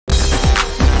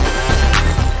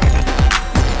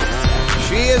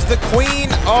the queen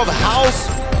of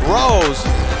House Rose,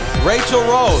 Raychell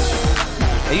Rose.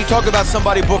 And you talk about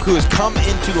somebody, Book, who has come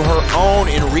into her own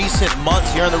in recent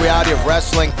months here in the reality of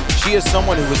wrestling. She is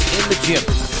someone who was in the gym,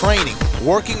 training,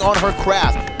 working on her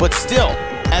craft, but still,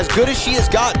 as good as she has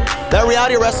gotten, that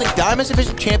reality of wrestling Diamonds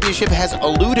Division Championship has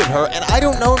eluded her, and I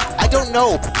don't know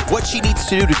what she needs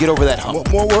to do to get over that hump.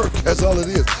 More work, that's all it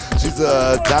is. She's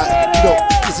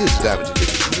this is Diamond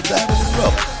Division. She's a diamond as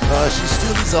well. She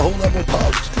still needs a whole lot more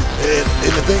polish. And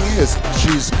the thing is,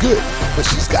 she's good, but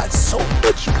she's got so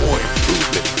much more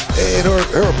improvement. And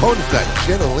her opponent's not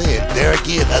Jenna Lynn. There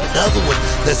again, another one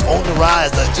that's on the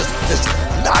rise, just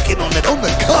knocking on the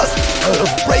cusp of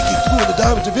breaking through in the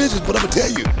Diamond Division. But I'm gonna tell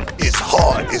you, it's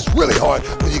hard. It's really hard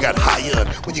when you got Hyun,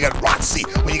 when you got Roxy,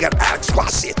 when you got Alex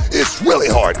Rossi. It's really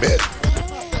hard, man.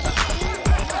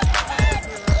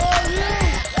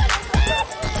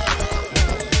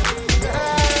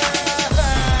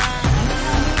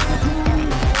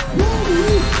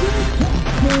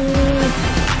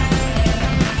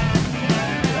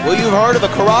 Well, you've heard of the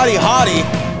karate hottie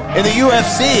in the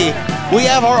UFC. We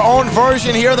have our own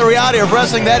version here in the reality of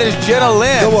wrestling. That is Jenna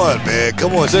Lynn. Come on, man.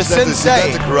 Come on. The sensei. She's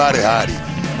not the karate hottie.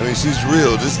 I mean, she's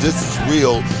real. This is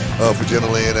real for Jenna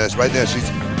Lynn. Right now, she's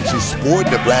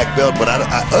sporting a black belt, but I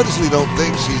honestly don't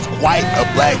think she's quite a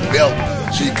black belt.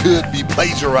 She could be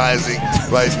plagiarizing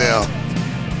right now.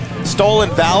 Stolen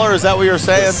valor, is that what you're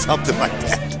saying? Something like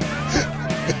that.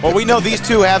 Well, we know these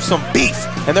two have some beef,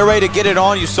 and they're ready to get it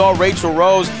on. You saw Raychell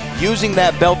Rose using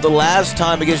that belt the last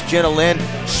time against Jenna Lynn,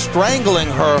 strangling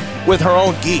her with her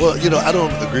own gi. Well, you know, I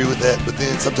don't agree with that, but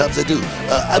then sometimes I do.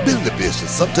 I've been in the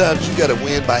business. Sometimes you got to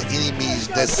win by any means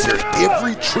necessary.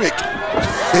 Every trick,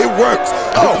 it works.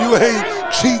 If you ain't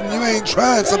cheating, you ain't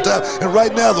trying sometimes. And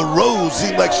right now, the Rose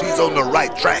seems like she's on the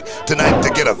right track tonight to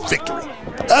get a victory.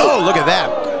 Oh, look at that.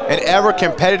 An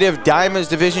ever-competitive Diamonds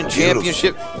Division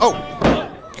Championship. Oh,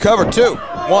 cover 2.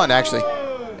 1, actually.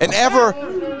 An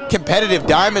ever-competitive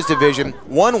Diamonds Division.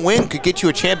 1 win could get you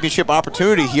a championship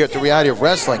opportunity here at the reality of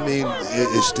wrestling. I mean,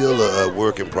 it's still a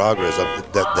work in progress.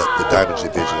 The Diamonds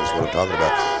Division is what I'm talking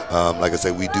about. Like I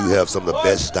said, we do have some of the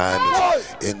best diamonds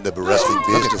in the wrestling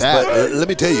business. But let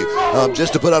me tell you,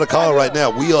 just to put out a call right now,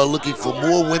 we are looking for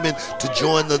more women to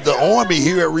join the army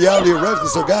here at Reality of Wrestling.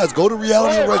 So guys, go to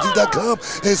realityofwrestling.com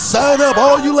and sign up.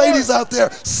 All you ladies out there,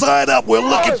 sign up. We're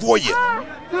looking for you.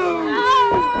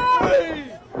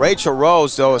 Raychell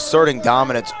Rose, though, asserting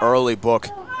dominance early, Book.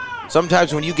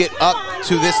 Sometimes when you get up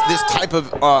to this type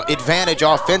of advantage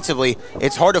offensively,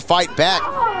 it's hard to fight back.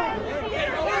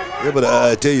 Yeah, but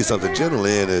I tell you something, Jenna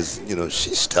Lynn is,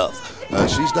 she's tough.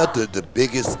 She's not the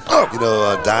biggest,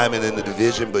 diamond in the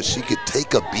division, but she could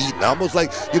take a beat. And almost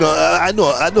like, I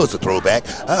know it's a throwback.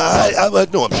 I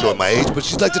know I'm showing my age, but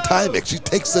she's like the Timex. She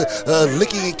takes a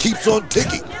licking and keeps on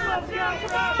ticking.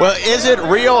 Well, is it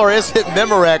real or is it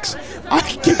Memorex? I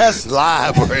guess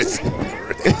live or is it?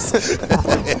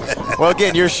 Well,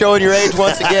 again, you're showing your age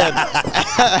once again.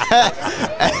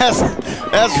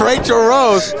 as Raychell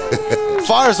Rose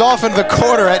fires off into the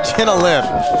corner at Jenna Lynn.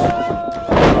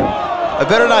 I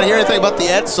better not hear anything about the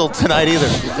Edsel tonight either.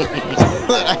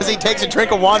 As he takes a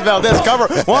drink of Juan Valdez. Cover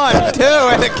 1, 2,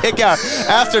 and a kick out.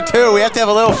 After 2, we have to have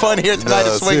a little fun here tonight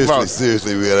at Swing Bro.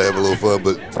 Seriously, we gotta have a little fun.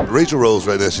 But Raychell Rose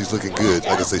right now, she's looking good.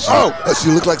 Like I say, she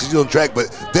looks like she's on track.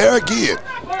 But there again,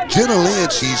 Jenna Lynn,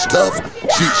 she's tough.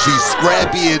 She's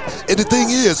scrappy, and the thing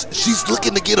is, she's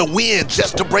looking to get a win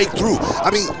just to break through.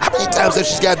 I mean, how many times has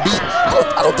she got beat?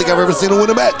 I don't think I've ever seen her win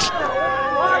a match.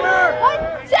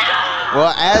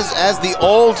 Well, as the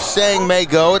old saying may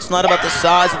go, it's not about the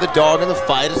size of the dog in the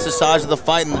fight, it's the size of the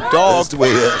fight and the dog. That's the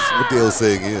way what the old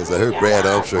saying is. I heard Brad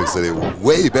Armstrong say it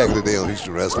way back in the day on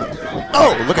Houston Wrestling.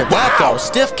 Oh, look at that, though.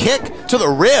 Stiff kick to the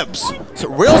ribs. It's a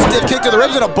real stiff kick to the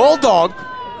ribs and a bulldog.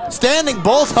 Standing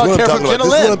bulldog there from Jenna Lynn.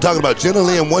 This is what I'm talking about. Jenna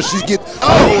Lynn, once she get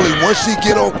once she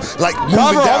get on, like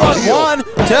moving downhill. 1,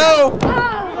 2.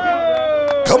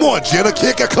 Come on, Jenna,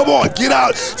 kick her. Come on, get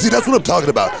out. See, that's what I'm talking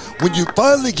about. When you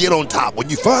finally get on top, when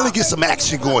you finally get some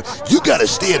action going, you got to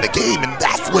stay in the game, and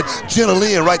that's what Jenna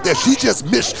Lynn right there. She just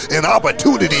missed an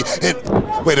opportunity. And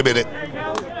wait a minute.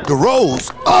 The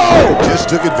Rose just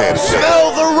took advantage.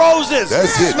 Smell the roses.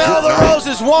 That's it. Smell the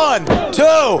roses. 1, 2,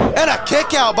 and a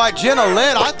kick out by Jenna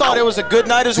Lynn. I thought it was a good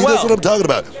night as well. That's what I'm talking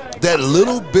about. That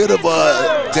little bit of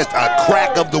just a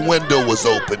crack of the window was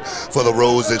open for the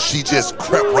Rose, and she just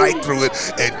crept right through it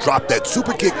and dropped that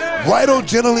super kick right on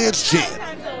Jenna Lynn's chin.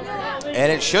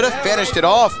 And it should have finished it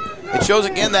off. It shows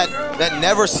again that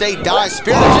never say die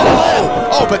spirit of Jenna Lynn.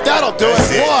 Oh, but that'll do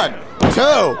it. 1,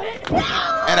 2.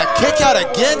 And a kick out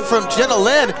again from Jenna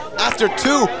Lynn after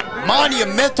 2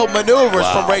 monumental maneuvers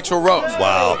from Raychell Rose.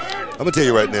 Wow. I'm going to tell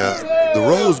you right now, the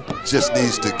Rose just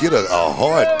needs to get a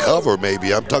hard cover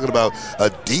maybe. I'm talking about a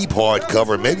deep hard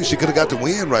cover. Maybe she could have got the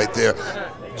win right there.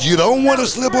 You don't want to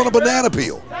slip on a banana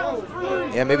peel.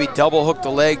 Yeah, maybe double hook the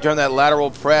leg during that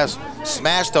lateral press.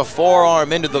 Smash the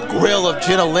forearm into the grill of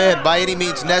Jenna Lynn by any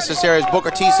means necessary, as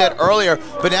Booker T said earlier.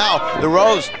 But now the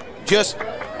Rose just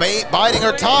biding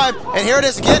her time, and here it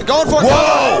is again, going for it.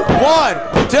 Whoa! 1,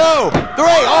 2, 3.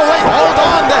 Oh, wait, hold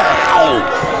on there.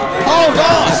 Hold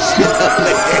on. See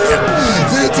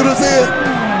what I'm saying?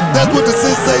 That's what the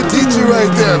sensei teach you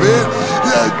right there, man.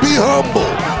 Be humble.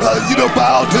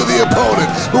 Bow to the opponent.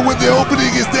 But when the opening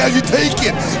is there, you take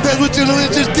it. That's what Jenna Lynn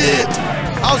just did.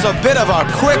 That was a bit of a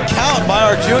quick count by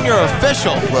our junior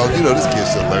official. Well, this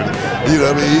kid's still learning.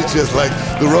 He's just like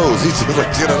the Rose. He's just like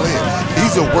Jenna Lynn.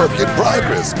 He's a work in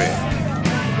progress, man.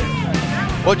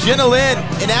 Well, Jenna Lynn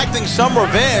enacting some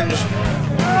revenge.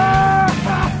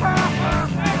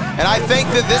 And I think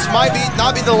that this might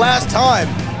not be the last time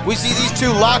we see these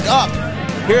two lock up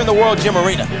here in the World Gym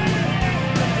Arena.